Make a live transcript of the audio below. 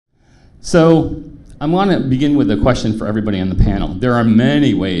So I want to begin with a question for everybody on the panel. There are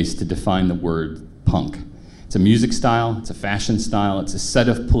many ways to define the word punk. It's a music style, it's a fashion style, it's a set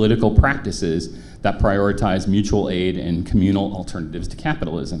of political practices that prioritize mutual aid and communal alternatives to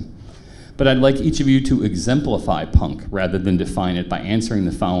capitalism. But I'd like each of you to exemplify punk rather than define it by answering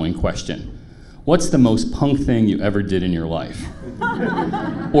the following question. What's the most punk thing you ever did in your life?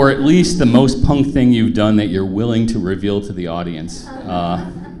 Or at least the most punk thing you've done that you're willing to reveal to the audience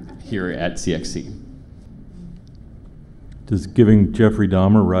here at CXC. Does giving Jeffrey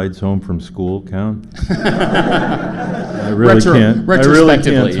Dahmer rides home from school count? I really can't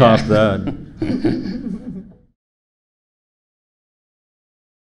top that.